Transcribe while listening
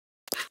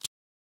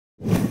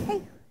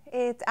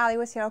it's Allie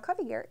with Seattle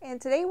Coffee Gear,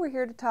 and today we're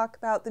here to talk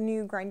about the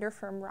new grinder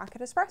from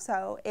Rocket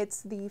Espresso.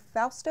 It's the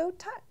Fausto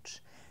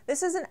Touch.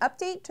 This is an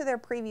update to their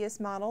previous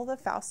model, the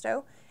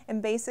Fausto,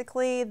 and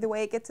basically the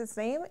way it gets its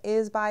name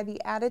is by the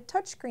added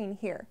touchscreen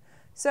here.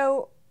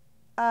 So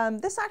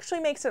this actually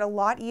makes it a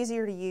lot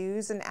easier to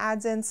use and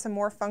adds in some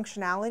more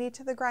functionality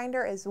to the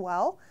grinder as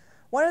well.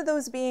 One of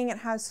those being it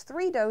has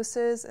 3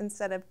 doses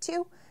instead of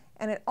 2.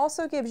 And it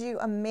also gives you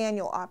a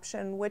manual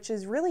option, which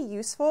is really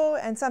useful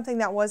and something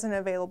that wasn't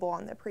available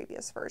on the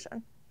previous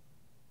version.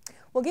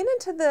 We'll get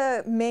into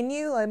the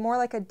menu, more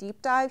like a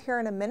deep dive here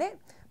in a minute,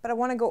 but I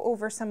want to go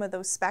over some of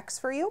those specs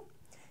for you.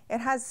 It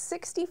has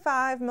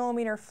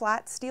 65mm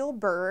flat steel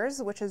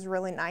burrs, which is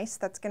really nice.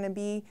 That's going to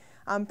be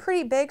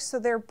pretty big, so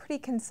they're pretty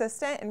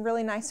consistent and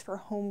really nice for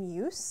home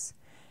use.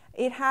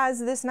 It has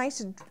this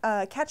nice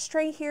catch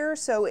tray here,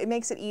 so it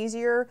makes it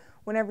easier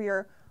whenever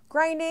you're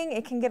grinding.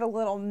 It can get a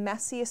little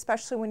messy,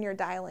 especially when you're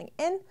dialing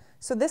in.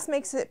 So this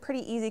makes it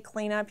pretty easy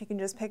cleanup. You can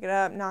just pick it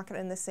up, knock it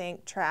in the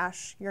sink,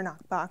 trash, your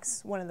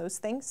knockbox, one of those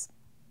things.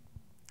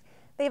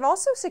 They've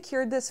also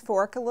secured this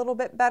fork a little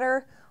bit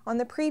better. On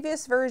the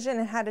previous version,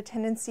 it had a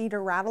tendency to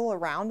rattle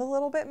around a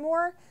little bit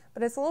more,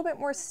 but it's a little bit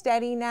more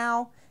steady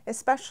now,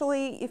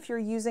 especially if you're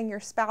using your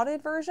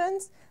spouted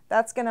versions.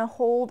 That's going to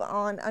hold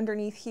on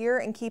underneath here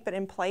and keep it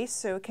in place,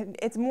 so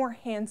it's more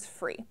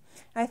hands-free.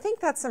 And I think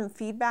that's some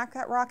feedback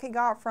that Rocket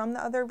got from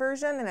the other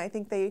version, and I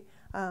think they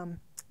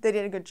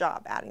did a good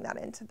job adding that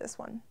into this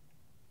one.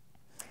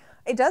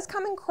 It does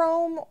come in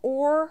chrome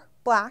or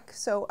black,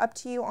 so up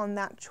to you on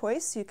that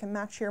choice, so you can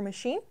match your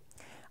machine.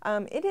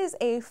 It is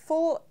a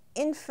full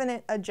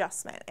infinite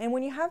adjustment, and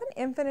when you have an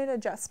infinite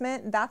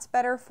adjustment, that's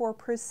better for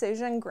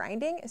precision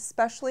grinding,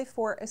 especially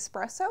for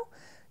espresso.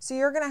 So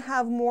you're going to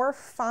have more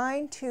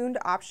fine-tuned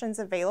options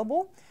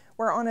available,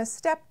 where on a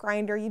step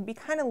grinder you'd be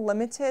kind of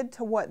limited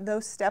to what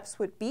those steps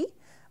would be,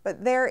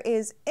 but there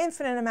is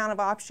infinite amount of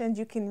options.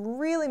 You can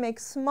really make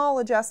small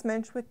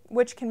adjustments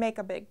which can make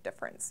a big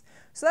difference.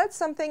 So that's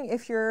something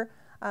if you're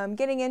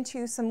getting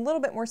into some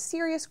little bit more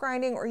serious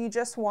grinding, or you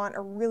just want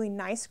a really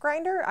nice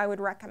grinder, I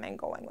would recommend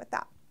going with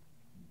that.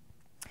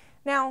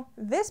 Now,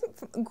 this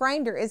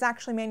grinder is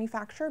actually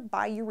manufactured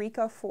by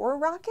Eureka for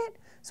Rocket,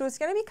 so it's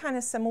going to be kind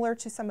of similar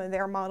to some of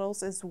their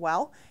models as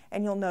well,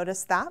 and you'll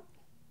notice that.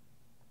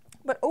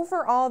 But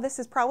overall, this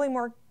is probably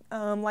more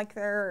like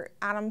their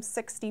Atom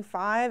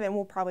 65, and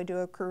we'll probably do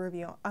a crew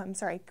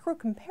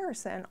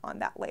comparison on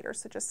that later,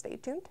 so just stay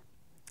tuned.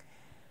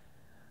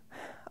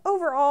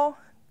 Overall,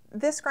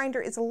 this grinder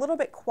is a little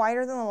bit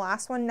quieter than the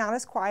last one, not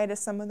as quiet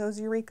as some of those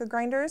Eureka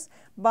grinders,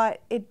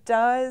 but it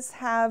does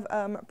have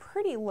a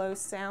pretty low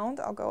sound.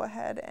 I'll go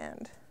ahead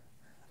and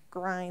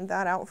grind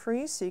that out for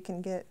you so you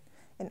can get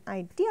an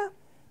idea.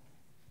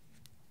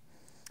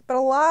 But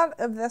a lot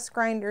of this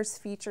grinder's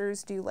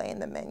features do lay in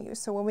the menu,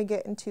 so when we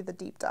get into the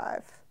deep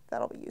dive,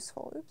 that'll be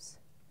useful. Oops.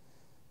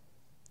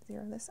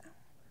 Zero this out.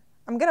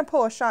 I'm going to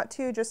pull a shot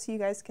too, just so you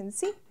guys can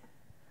see.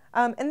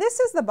 And this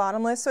is the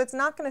bottomless, so it's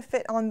not going to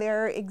fit on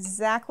there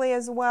exactly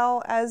as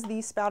well as the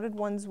spouted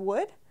ones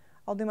would.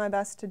 I'll do my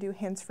best to do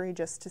hands-free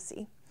just to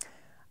see.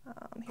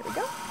 Here we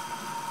go.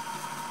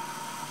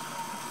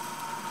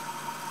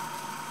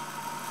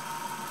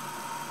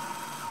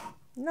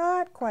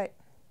 Not quite.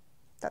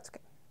 That's okay.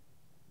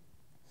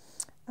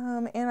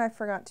 And I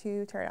forgot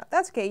to tear it out.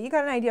 That's okay. You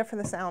got an idea for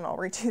the sound. I'll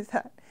redo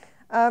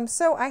that.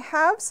 So I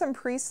have some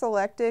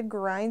pre-selected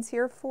grinds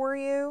here for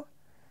you.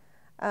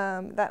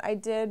 That I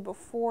did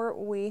before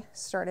we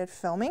started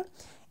filming,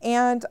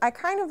 and I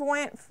kind of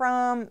went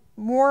from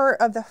more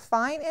of the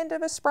fine end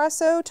of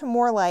espresso to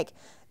more like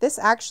this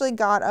actually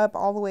got up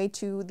all the way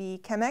to the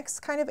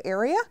Chemex kind of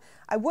area.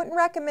 I wouldn't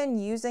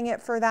recommend using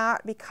it for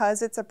that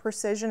because it's a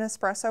precision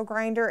espresso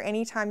grinder.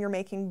 Anytime you're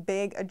making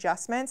big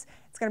adjustments,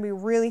 it's going to be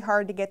really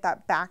hard to get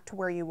that back to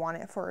where you want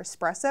it for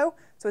espresso,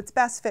 so it's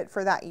best fit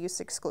for that use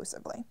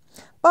exclusively.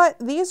 But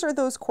these are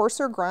those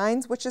coarser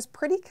grinds, which is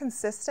pretty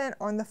consistent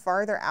on the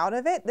farther out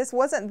of it. This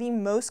wasn't the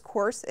most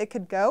coarse it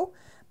could go,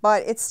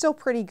 but it's still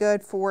pretty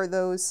good for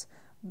those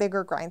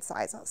bigger grind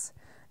sizes.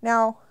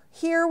 Now,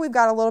 here we've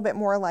got a little bit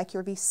more like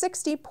your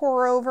V60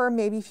 pour over,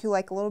 maybe if you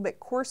like a little bit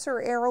coarser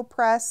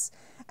AeroPress.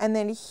 And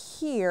then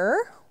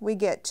here we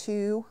get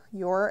to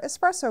your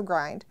espresso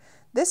grind.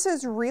 This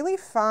is really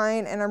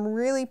fine, and I'm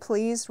really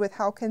pleased with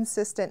how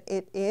consistent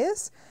it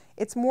is.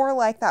 It's more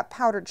like that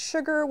powdered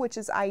sugar, which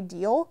is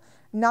ideal.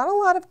 Not a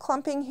lot of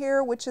clumping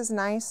here, which is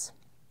nice.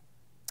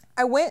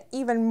 I went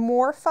even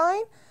more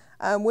fine,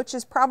 which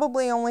is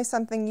probably only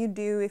something you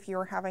do if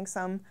you're having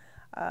some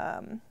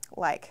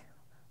like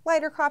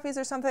lighter coffees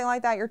or something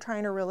like that you're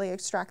trying to really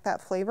extract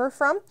that flavor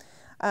from.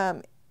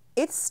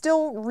 It's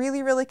still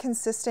really, really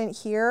consistent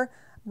here.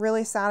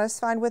 Really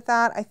satisfied with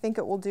that. I think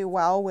it will do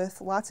well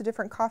with lots of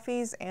different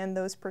coffees and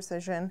those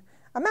precision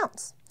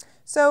amounts.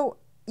 So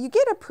you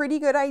get a pretty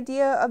good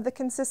idea of the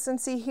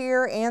consistency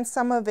here and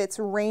some of its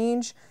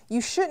range.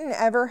 You shouldn't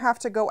ever have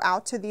to go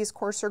out to these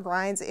coarser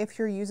grinds if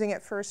you're using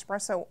it for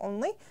espresso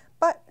only,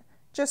 but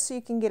just so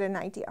you can get an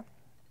idea.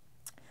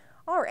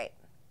 All right.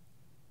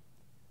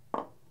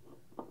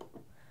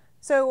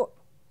 So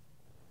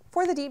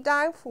for the deep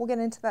dive, we'll get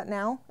into that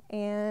now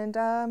and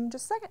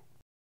just a second.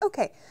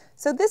 Okay,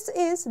 so this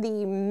is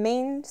the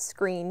main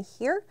screen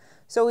here.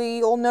 So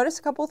you'll notice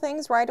a couple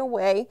things right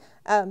away.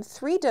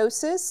 3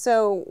 doses,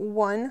 so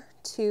 1,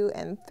 2,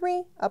 and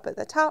 3 up at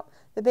the top.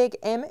 The big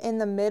M in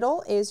the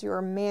middle is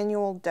your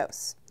manual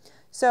dose.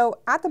 So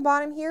at the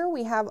bottom here,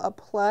 we have a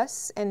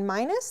plus and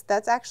minus.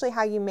 That's actually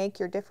how you make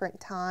your different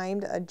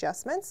timed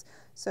adjustments.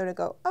 So to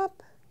go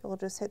up, you'll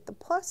just hit the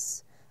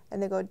plus,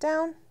 and to go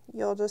down,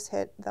 you'll just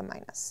hit the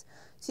minus.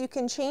 So you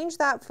can change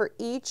that for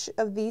each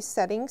of these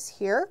settings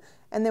here.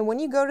 And then when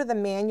you go to the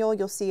manual,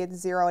 you'll see it's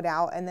zeroed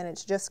out, and then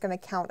it's just going to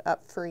count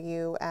up for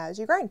you as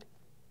you grind.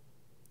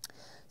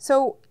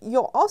 So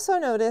you'll also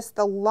notice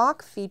the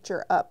lock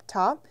feature up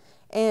top.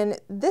 And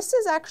this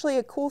is actually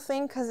a cool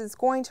thing because it's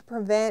going to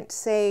prevent,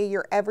 say,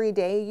 your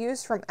everyday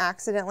use from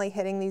accidentally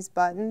hitting these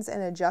buttons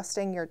and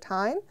adjusting your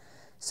time.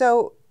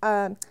 So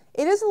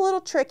it is a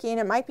little tricky and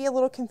it might be a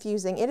little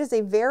confusing. It is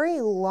a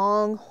very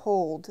long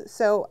hold.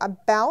 So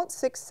about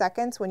 6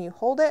 seconds when you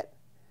hold it,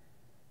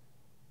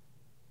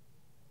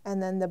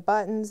 and then the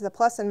buttons, the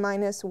plus and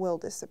minus, will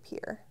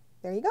disappear.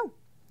 There you go.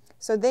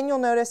 So then you'll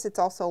notice it's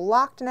also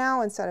locked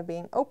now instead of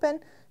being open.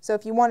 So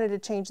if you wanted to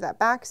change that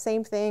back,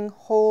 same thing,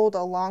 hold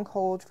a long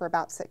hold for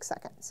about 6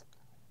 seconds.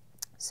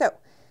 So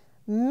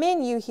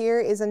menu here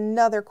is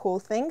another cool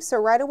thing. So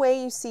right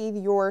away you see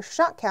your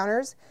shot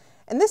counters,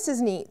 and this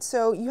is neat.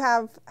 So you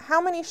have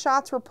how many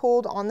shots were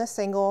pulled on the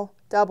single,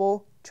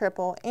 double,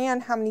 triple,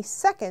 and how many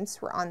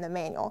seconds were on the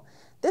manual.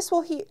 This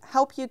will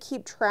help you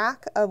keep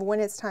track of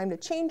when it's time to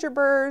change your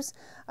burrs,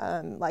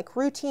 like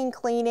routine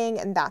cleaning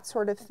and that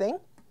sort of thing.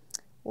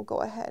 We'll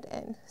go ahead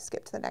and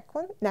skip to the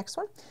next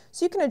one.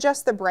 So you can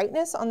adjust the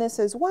brightness on this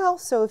as well.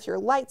 So if you're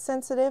light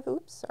sensitive,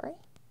 oops, sorry,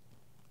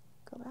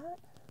 go back.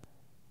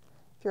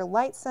 If you're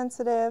light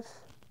sensitive,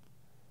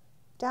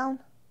 down,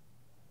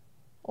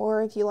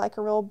 or if you like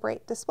a real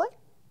bright display,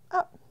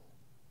 up.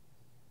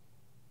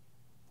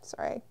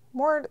 Sorry,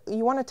 more,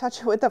 you want to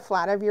touch it with the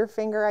flat of your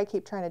finger. I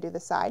keep trying to do the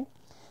side.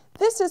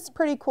 This is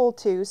pretty cool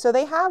too. So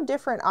they have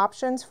different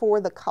options for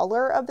the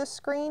color of the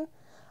screen.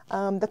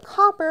 The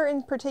copper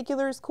in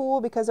particular is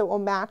cool because it will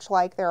match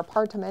like their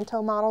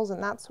Apartamento models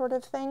and that sort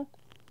of thing.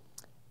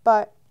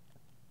 But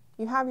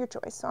you have your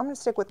choice. So I'm going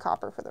to stick with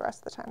copper for the rest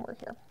of the time we're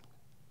here.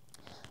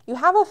 You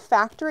have a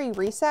factory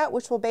reset,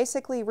 which will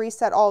basically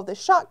reset all of the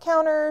shot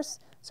counters.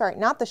 Sorry,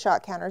 not the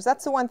shot counters.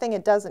 That's the one thing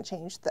it doesn't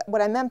change.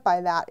 What I meant by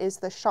that is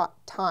the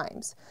shot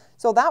times.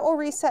 So that will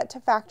reset to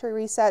factory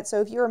reset.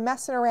 So if you were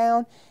messing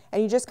around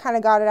and you just kind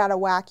of got it out of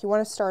whack, you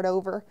want to start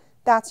over,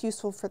 that's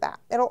useful for that.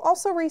 It'll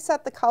also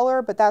reset the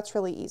color, but that's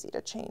really easy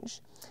to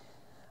change.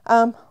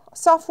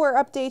 Software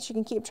updates, you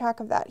can keep track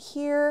of that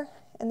here.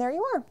 And there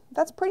you are.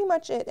 That's pretty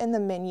much it in the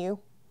menu.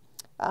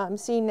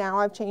 See, now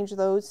I've changed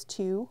those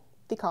to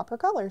the copper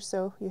color.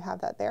 So you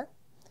have that there.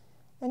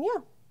 And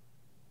yeah,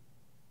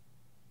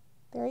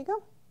 there you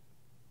go.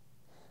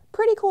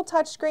 Pretty cool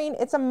touchscreen.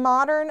 It's a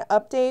modern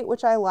update,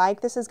 which I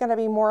like. This is going to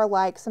be more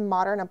like some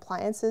modern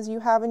appliances you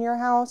have in your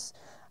house.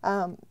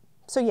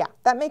 So yeah,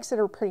 that makes it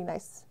a pretty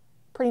nice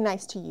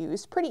to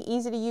use. Pretty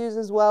easy to use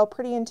as well.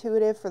 Pretty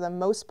intuitive for the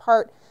most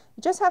part.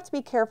 You just have to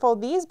be careful.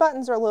 These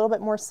buttons are a little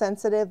bit more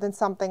sensitive than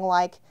something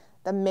like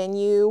the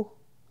menu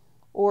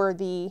or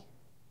the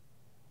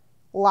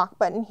lock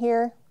button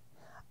here.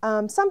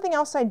 Something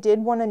else I did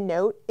want to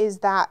note is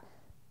that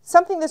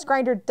something this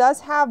grinder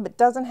does have but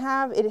doesn't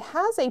have, it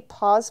has a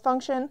pause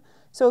function.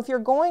 So if you're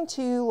going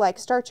to like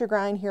start your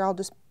grind here, I'll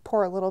just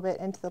pour a little bit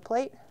into the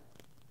plate.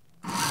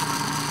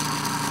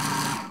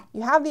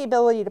 You have the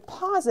ability to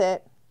pause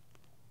it,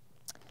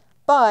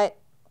 but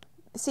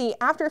see,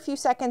 after a few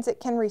seconds it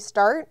can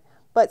restart.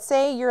 But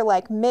say you're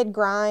like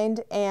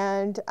mid-grind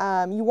and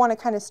you want to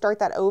kind of start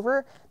that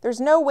over, there's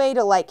no way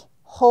to like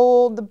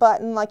hold the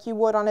button like you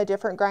would on a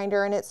different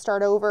grinder and it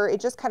start over. It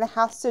just kind of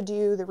has to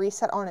do the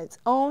reset on its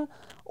own,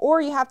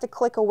 or you have to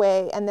click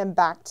away and then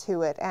back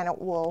to it and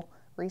it will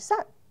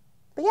reset.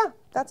 But yeah,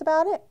 that's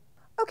about it.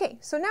 Okay,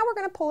 so now we're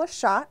going to pull a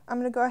shot.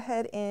 I'm going to go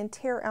ahead and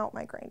tear out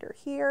my grinder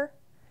here.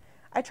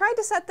 I tried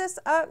to set this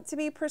up to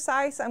be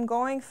precise. I'm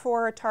going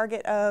for a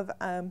target of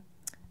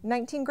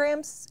 19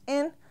 grams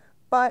in,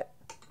 but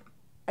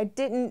I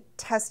didn't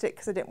test it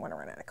because I didn't want to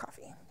run out of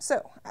coffee.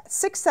 So at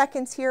 6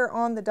 seconds here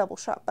on the double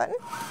shot button.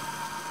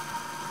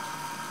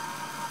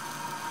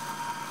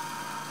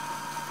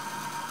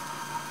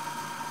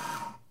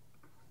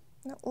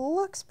 It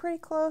looks pretty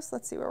close.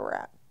 Let's see where we're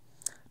at.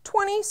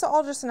 20, so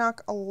I'll just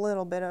knock a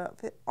little bit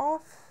of it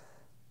off.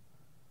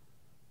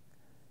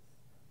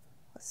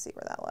 Let's see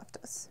where that left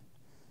us.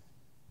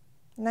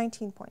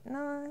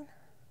 19.9.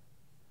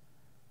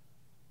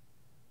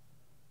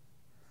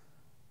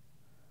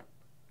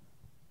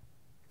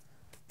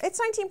 It's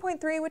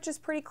 19.3, which is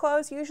pretty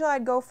close. Usually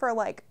I'd go for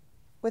like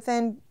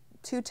within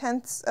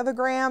 0.2 of a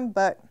gram,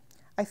 but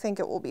I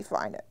think it will be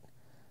fine at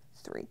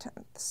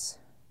 0.3.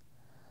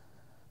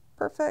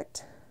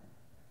 Perfect.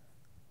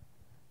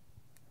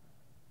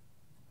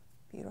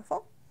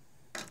 Beautiful.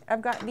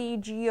 I've got the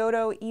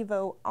Giotto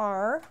Evo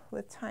R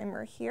with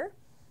timer here.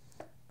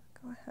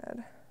 go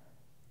ahead,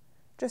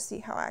 just see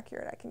how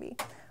accurate I can be.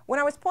 When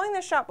I was pulling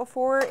this shot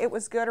before, it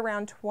was good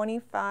around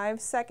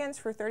 25 seconds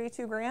for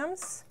 32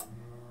 grams.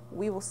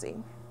 We will see.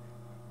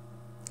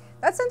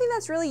 That's something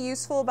that's really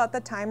useful about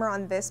the timer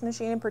on this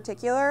machine in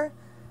particular,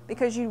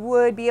 because you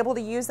would be able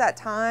to use that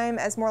time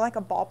as more like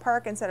a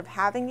ballpark instead of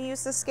having to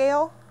use the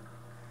scale.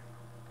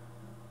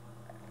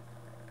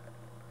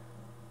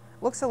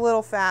 Looks a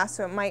little fast,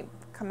 so it might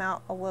come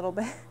out a little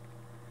bit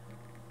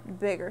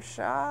bigger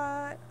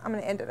shot. I'm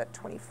going to end it at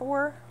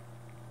 24.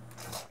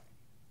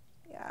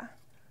 Yeah,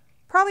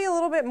 probably a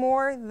little bit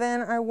more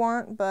than I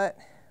want, but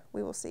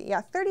we will see.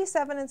 Yeah,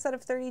 37 instead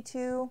of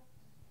 32.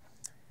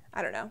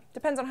 I don't know.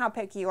 Depends on how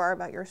picky you are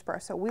about your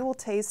espresso. We will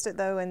taste it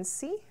though and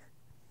see.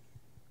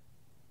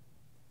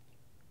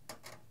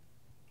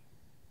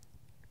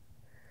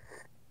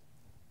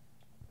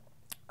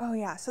 Oh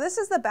yeah, so this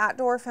is the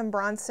Batdorf and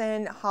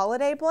Bronson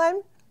Holiday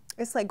Blend.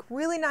 It's like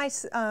really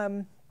nice,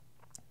 kind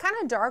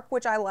of dark,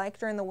 which I like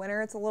during the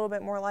winter. It's a little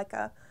bit more like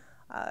a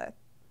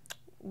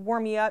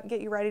warm you up, get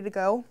you ready to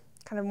go.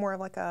 Kind of more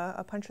like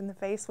a punch in the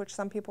face, which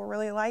some people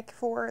really like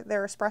for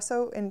their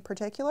espresso in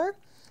particular.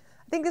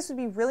 I think this would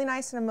be really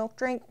nice in a milk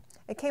drink.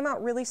 It came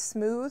out really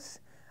smooth,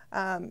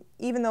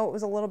 even though it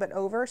was a little bit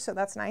over, so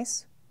that's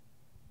nice.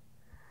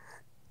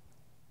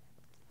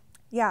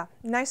 Yeah,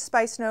 nice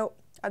spice note.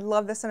 I'd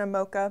love this in a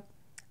mocha.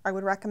 I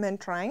would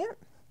recommend trying it.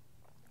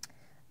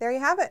 There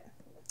you have it,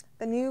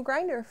 the new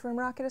grinder from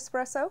Rocket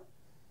Espresso.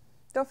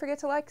 Don't forget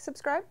to like,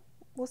 subscribe.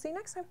 We'll see you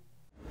next time.